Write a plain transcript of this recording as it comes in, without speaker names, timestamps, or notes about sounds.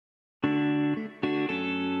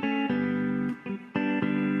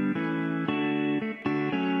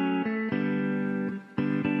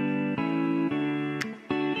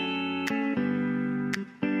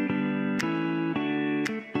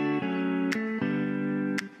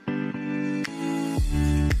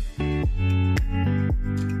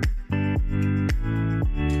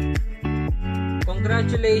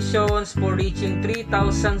Congratulations for reaching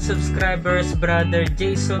 3,000 subscribers, brother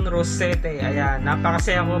Jason Rosete. Ayan,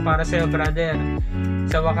 napakasaya ko para sa'yo, brother.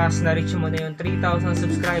 Sa wakas, na-reach mo na yung 3,000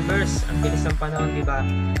 subscribers. Ang bilis ng panahon, di ba?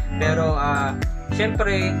 Pero,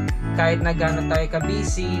 syempre, kahit na gano'n tayo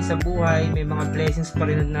ka-busy sa buhay, may mga blessings pa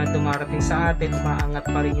rin na dumarating sa atin. Umaangat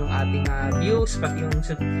pa rin yung ating views, pati yung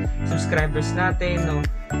subscribers natin, no?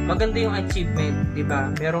 Maganda yung achievement, di ba?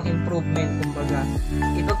 Merong improvement, kumbaga.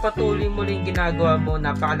 Ipagpatuloy mo rin ginagawa mo.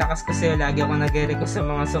 Napakalakas kasi lagi ako nag-request sa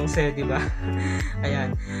mga songs sa'yo, di ba?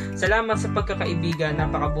 Ayan. Salamat sa pagkakaibigan,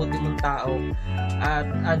 napakabuti mong tao. At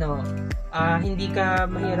hindi ka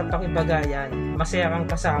mahirap pakibagayan. Masaya kang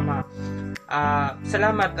kasama.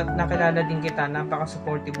 Salamat at nakilala din kita.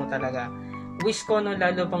 Napaka-supportive mo talaga. Wish ko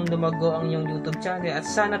lalo pang lumago ang iyong YouTube channel at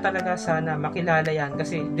sana makilala yan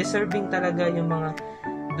kasi deserving talaga yung mga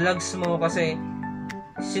vlogs mo kasi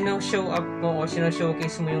sino-show up mo o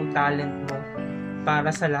sino-showcase mo yung talent mo para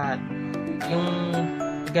sa lahat. Yung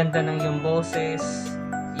ganda ng iyong boses,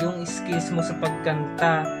 yung skills mo sa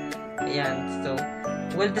pagkanta, ayan. So,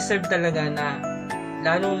 well-deserved talaga na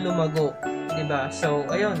lalong lumago, diba? So,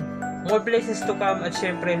 ayun. More blessings to come at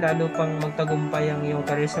syempre lalo pang magtagumpay ang iyong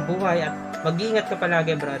career sa buhay at mag-iingat ka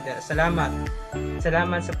palagi, brother. Salamat.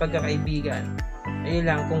 Salamat sa pagkakaibigan. Ayun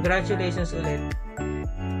lang. Congratulations ulit.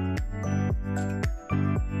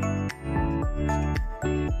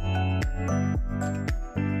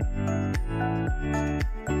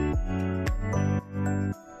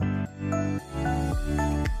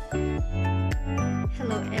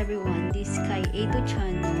 Hello everyone, this is Kai Edo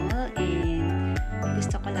Channel and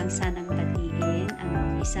gusto ko lang sanang batiin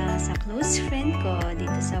ang isa sa close friend ko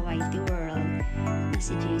dito sa YT World na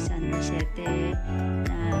si Jason Rosete.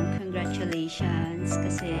 Congratulations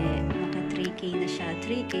kasi maka 3K na siya,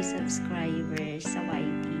 3K subscribers sa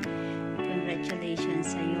YT.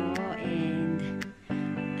 Congratulations sa'yo and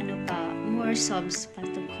more subs pa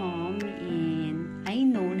to come and I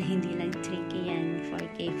know na hindi lang 3K yan,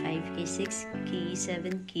 4K, 5K, 6K,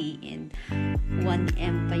 7K and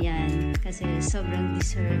 1M pa yan kasi sobrang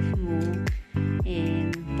deserve mo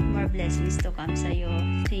and more blessings to come sa'yo.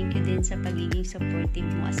 Thank you din sa pagiging supportive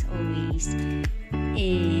mo as always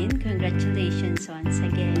and congratulations once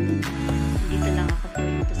again. Dito lang ako for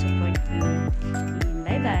you to support you and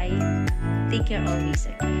bye bye, take care always,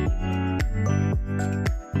 okay?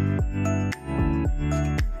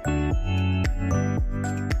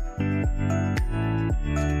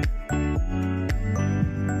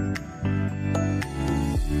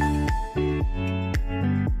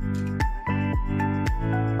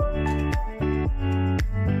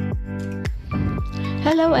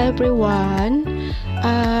 Hello everyone!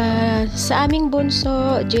 Sa aming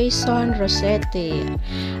bunso, Jason Rosete,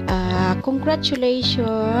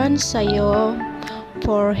 congratulations sa'yo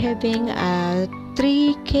for having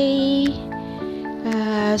 3K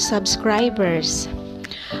subscribers.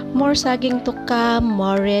 More saging to come,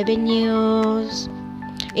 more revenues.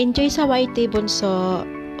 Enjoy sa YT bunso.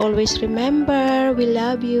 Always remember, we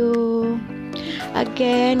love you.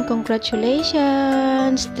 Again,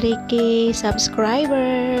 congratulations, 3K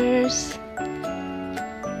subscribers.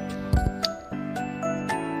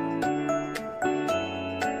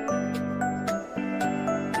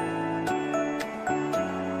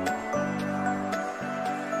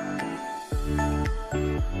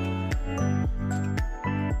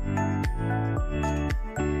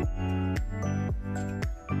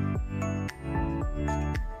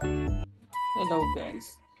 Hello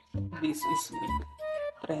guys, this is me,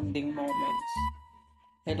 Trending Moments.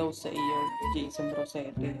 Hello sa iyo, Jason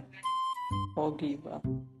Rosete. Pogi ba?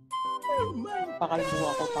 Pakalbo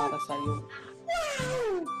ako para sa iyo.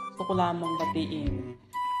 Gusto ko lamang batiin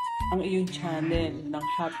ang iyong channel ng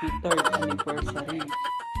happy 3rd anniversary.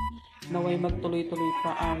 Naway magtuloy-tuloy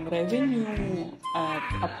pa ang revenue at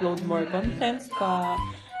upload more contents pa.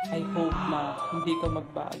 I hope na hindi ka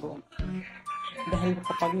magbago. Dahil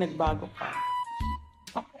kapag nagbago ka,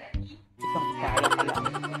 isang kaya ka lang.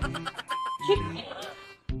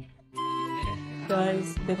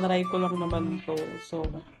 Guys, tinry ko lang naman to. So,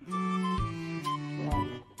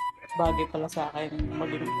 bagay pala sa akin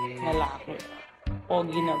maging lalaki.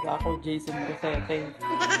 Pogi na ba ako, Jason Rosete?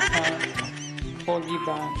 Pogi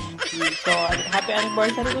ba? So, happy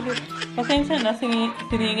anniversary ulit. Pasensya na,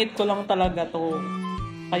 siningit ko lang talaga to.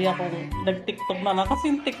 Kaya kung nag-TikTok na lang, kasi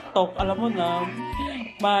yung TikTok, alam mo na,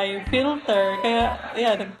 may filter. Kaya,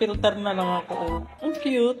 nag-filter na lang ako. Ang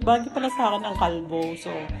cute. Bagay pala sa akin ang kalbo. So,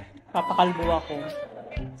 papakalbo ako.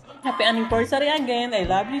 Happy anniversary again. I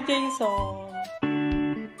love you, Jason.